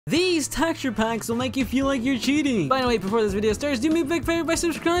These texture packs will make you feel like you're cheating. By the way, before this video starts, do me a big favor by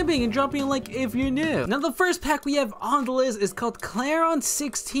subscribing and dropping a like if you're new. Now, the first pack we have on the list is called Klarion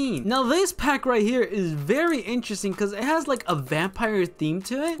 16. Now, this pack right here is very interesting because it has like a vampire theme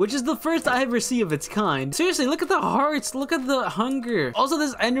to it, which is the first I ever see of its kind. Seriously, look at the hearts, look at the hunger. Also,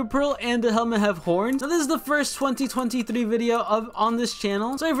 this ender pearl and the helmet have horns. Now, this is the first 2023 video on this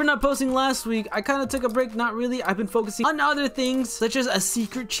channel. Sorry for not posting last week. I kind of took a break, not really. I've been focusing on other things, such as a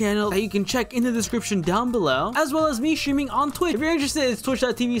secret channel that you can check in the description down below, as well as me streaming on Twitch. If you're interested, it's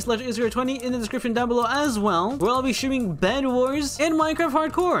twitch.tv/ItsRazorPvP in the description down below as well, where I'll be streaming Bed Wars and Minecraft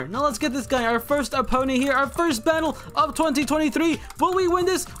Hardcore. Now let's get this guy, our first opponent here, our first battle of 2023. Will we win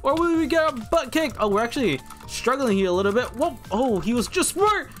this or will we get our butt kicked? Oh, we're actually struggling here a little bit. Whoa, oh, he was just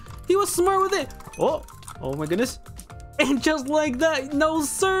smart. He was smart with it. Oh my goodness. And just like that, no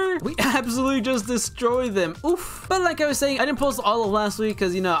sir, we absolutely just destroyed them. Oof. But like I was saying, I didn't post all of last week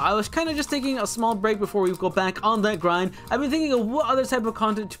because, you know, I was kind of just taking a small break before we go back on that grind. I've been thinking of what other type of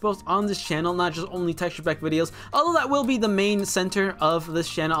content to post on this channel, not just only texture pack videos, although that will be the main center of this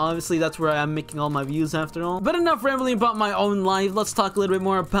channel. Obviously, that's where I'm making all my views after all. But enough rambling about my own life. Let's talk a little bit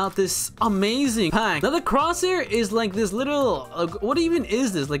more about this amazing pack. Now, the crosshair is like this little, what even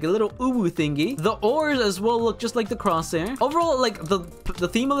is this? Like a little ubu thingy. The ores as well look just like the crosshair. Overall, like the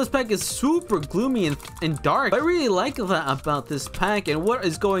theme of this pack is super gloomy and dark. I really like that about this pack. And what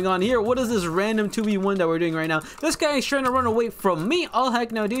is going on here? What is this random 2v1 that we're doing right now? This guy is trying to run away from me. Oh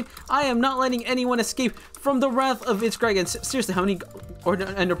heck no, dude. I am not letting anyone escape from the wrath of ItsRazorPvP. And seriously, how many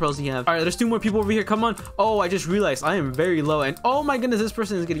ender pearls do you have? All right, there's 2 more people over here. Come on. Oh, I just realized I am very low. And oh my goodness, this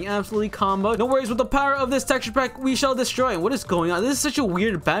person is getting absolutely comboed. No worries, with the power of this texture pack, we shall destroy. What is going on? This is such a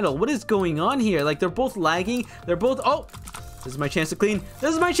weird battle. What is going on here? Like, they're both lagging. They're both, oh, this is my chance to clean.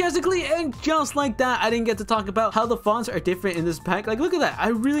 This is my chance to clean. And just like that, I didn't get to talk about how the fonts are different in this pack. Like, look at that. I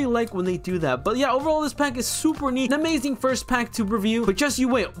really like when they do that. But yeah, overall, this pack is super neat. An amazing first pack to review. But just you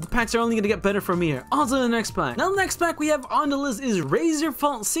wait. The packs are only going to get better from here. On to the next pack. Now, the next pack we have on the list is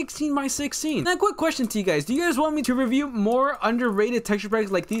RazorFault 16x16. Now, quick question to you guys. Do you guys want me to review more underrated texture packs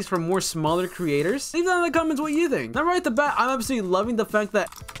like these from more smaller creators? Leave down in the comments what you think. Now, right at the bat, I'm absolutely loving the fact that...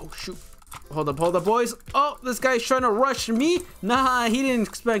 Oh, shoot. Hold up, boys. Oh, this guy's trying to rush me. Nah, he didn't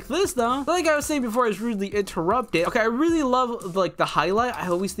expect this, though. But like I was saying before, I was rudely interrupted. Okay, I really love, like, the highlight. I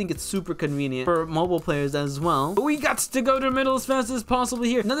always think it's super convenient for mobile players as well. But we got to go to the middle as fast as possible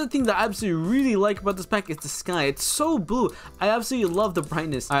here. Another thing that I absolutely really like about this pack is the sky. It's so blue. I absolutely love the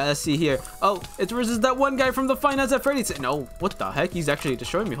brightness. All right, let's see here. Oh, it's versus that one guy from the Five Nights at Freddy's. No, what the heck? He's actually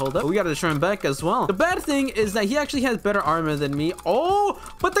destroying me. Hold up. We got to destroy him back as well. The bad thing is that he actually has better armor than me. Oh,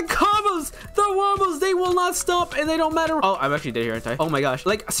 but the combos! The wombos, they will not stop and they don't matter. Oh, I'm actually dead here, aren't I? Oh my gosh.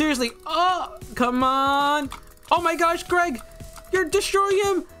 Like, seriously. Oh, come on. Oh my gosh, Greg. You're destroying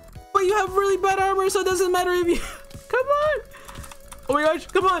him. But you have really bad armor, so it doesn't matter if you... Come on. Oh my gosh.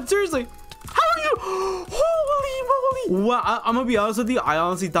 Come on. Seriously. How are you? Holy moly. Wow, I'm gonna be honest with you. I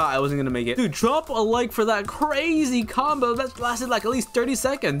honestly thought I wasn't gonna make it. Dude, drop a like for that crazy combo that lasted like at least 30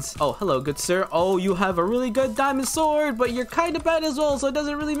 seconds. Oh, hello, good sir. Oh, you have a really good diamond sword, but you're kind of bad as well, so it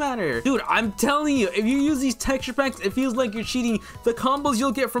doesn't really matter. Dude, I'm telling you, if you use these texture packs, it feels like you're cheating. The combos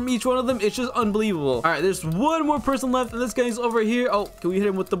you'll get from each one of them, it's just unbelievable. All right, there's one more person left, and this guy's over here. Oh, can we hit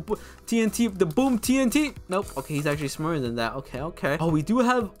him with the TNT, the boom TNT? Nope. Okay, he's actually smarter than that. Okay. Oh, we do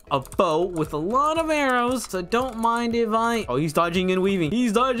have a bow with a lot of arrows, so don't mind if I... Oh, he's dodging and weaving.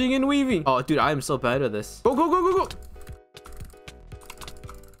 He's dodging and weaving. Oh, dude, I am so bad at this. Go.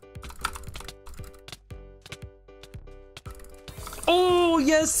 Oh,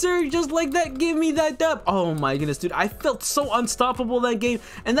 yes, sir. Just like that. Give me that dub. Oh, my goodness, dude. I felt so unstoppable that game.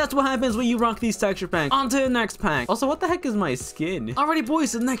 And that's what happens when you rock these texture packs. On to the next pack. Also, what the heck is my skin? Alrighty,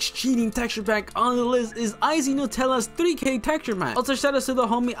 boys. The next cheating texture pack on the list is Icy Nutella's 3K texture pack. Also, shout out to the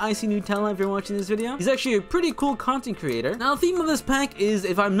homie Icy Nutella if you're watching this video. He's actually a pretty cool content creator. Now, the theme of this pack is,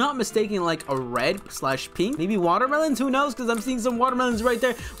 if I'm not mistaken, like a red/pink. Maybe watermelons. Who knows? Because I'm seeing some watermelons right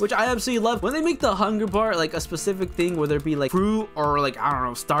there, which I absolutely love. When they make the hunger bar like a specific thing, whether it be like fruit or like, I don't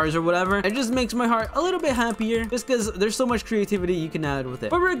know, stars or whatever, it just makes my heart a little bit happier just because there's so much creativity you can add with it.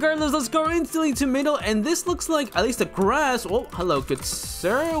 But regardless, let's go instantly to middle, and this looks like at least the grass. Oh, hello, good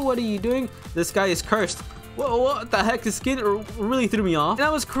sir. What are you doing? This guy is cursed. Whoa, what the heck? His skin really threw me off. And I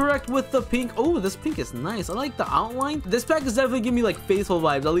was correct with the pink. Oh, this pink is nice. I like the outline. This pack is definitely giving me like faithful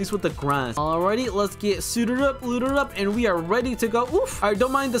vibes, at least with the grass. Alrighty, let's get suited up, looted up, and we are ready to go. Oof. Alright,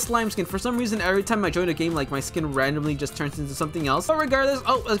 don't mind the slime skin. For some reason, every time I join a game, like my skin randomly just turns into something else. But regardless,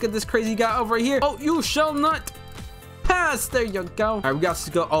 oh, let's get this crazy guy over here. Oh, you shall not pass. There you go. All right, we got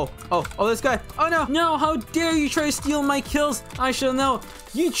to go. Oh, this guy. Oh, no. No, how dare you try to steal my kills? I shall know.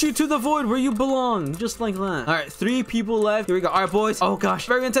 Yeet you to the void where you belong. Just like that. All right, 3 people left. Here we go. All right, boys. Oh, gosh.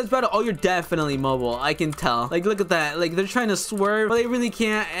 Very intense battle. Oh, you're definitely mobile. I can tell. Like, look at that. Like, they're trying to swerve, but they really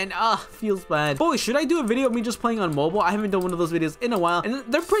can't. And, feels bad. Boys, should I do a video of me just playing on mobile? I haven't done one of those videos in a while. And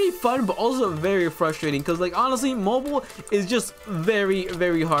they're pretty fun, but also very frustrating. Because, like, honestly, mobile is just very,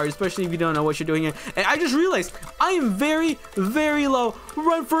 very hard. Especially if you don't know what you're doing here. And I just realized I am very, very low.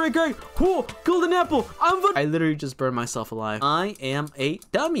 Run for it, Greg. Whoa, golden apple. I literally just burned myself alive. I am a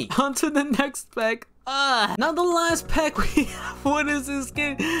dummy. On to the next pack. Now the last pack we have, what is this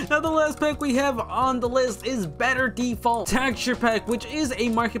skin? Now the last pack we have on the list is RazorFault Texture Pack, which is a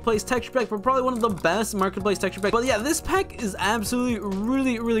marketplace texture pack, but probably one of the best marketplace texture packs. But yeah, this pack is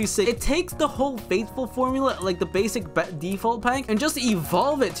absolutely really sick. It takes the whole Faithful formula, like the basic default pack, and just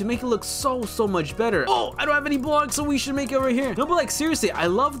evolve it to make it look so much better. Oh, I don't have any blocks, so we should make it over here. No, but like seriously, I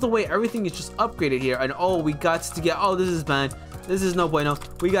love the way everything is just upgraded here. And oh, we got to get, oh, this is bad. This is no bueno.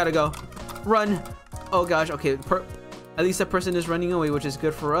 We gotta go. Run. Oh gosh, okay, at least that person is running away, which is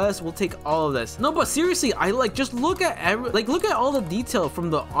good for us. We'll take all of this. No, but seriously, I like just look at look at all the detail from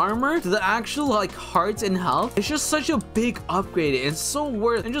the armor to the actual like hearts and health. It's just such a big upgrade. It's so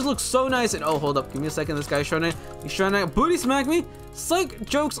worth it. It just looks so nice. And oh, hold up, give me a second. This guy's he's trying to booty smack me. Psych,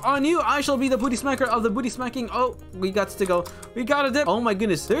 joke's on you. I shall be the booty smacker of the booty smacking. Oh, we got to go. We gotta dip. Oh my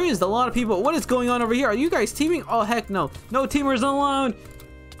goodness, there is a lot of people. What is going on over here? Are you guys teaming? Oh heck no. No teamers allowed.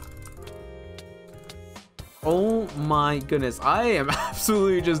 Oh my goodness, I am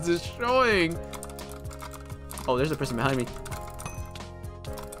absolutely just destroying. Oh, there's a person behind me.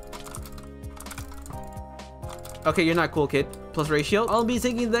 Okay, you're not cool, kid. Plus ratio. I'll be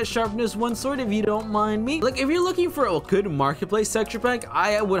taking that sharpness 1 sword if you don't mind me. Like, if you're looking for a good marketplace texture pack,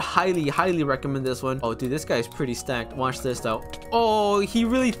 I would highly recommend this one. Oh, dude, this guy is pretty stacked. Watch this, though. Oh, he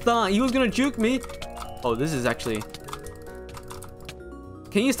really thought he was gonna juke me. Oh, this is actually...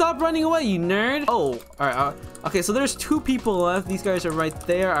 Can you stop running away, you nerd? Oh, all right. Okay, so there's 2 people left. These guys are right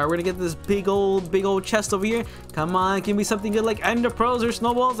there. All right, we're gonna get this big old chest over here. Come on, give me something good like ender pearls or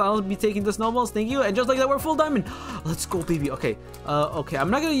snowballs. I'll be taking the snowballs. Thank you. And just like that, we're full diamond. Let's go, baby. Okay. Okay. I'm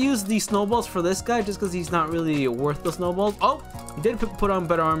not gonna use the snowballs for this guy just because he's not really worth the snowballs. Oh, he did put on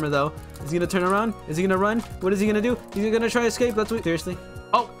better armor though. Is he gonna turn around? Is he gonna run? What is he gonna do? He's gonna try to escape. That's what. Seriously.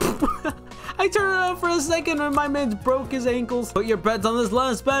 Oh. I turned around for a second and my man broke his ankles. Put your bets on this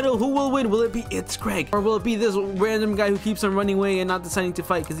last battle. Who will win? Will it be It's Greg? Or will it be this random guy who keeps on running away and not deciding to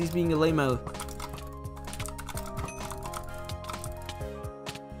fight because he's being a lame-o?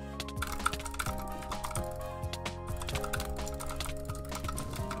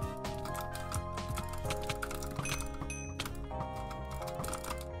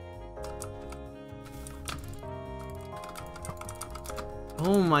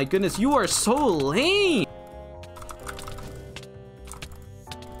 Oh my goodness, you are so lame!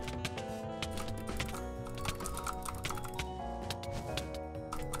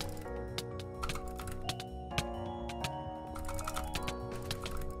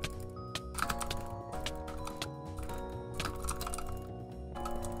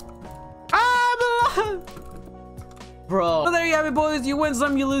 Bro. So there you have it, boys. You win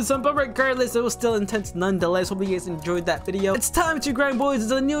some, you lose some, but regardless, it was still intense nonetheless. Hope you guys enjoyed that video. It's time to grind, boys.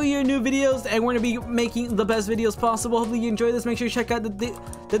 It's a new year, new videos, and we're gonna be making the best videos possible. Hopefully you enjoyed this. Make sure you check out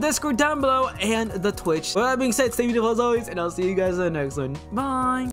the Discord down below and the Twitch. With that being said, stay beautiful as always, and I'll see you guys in the next one. Bye.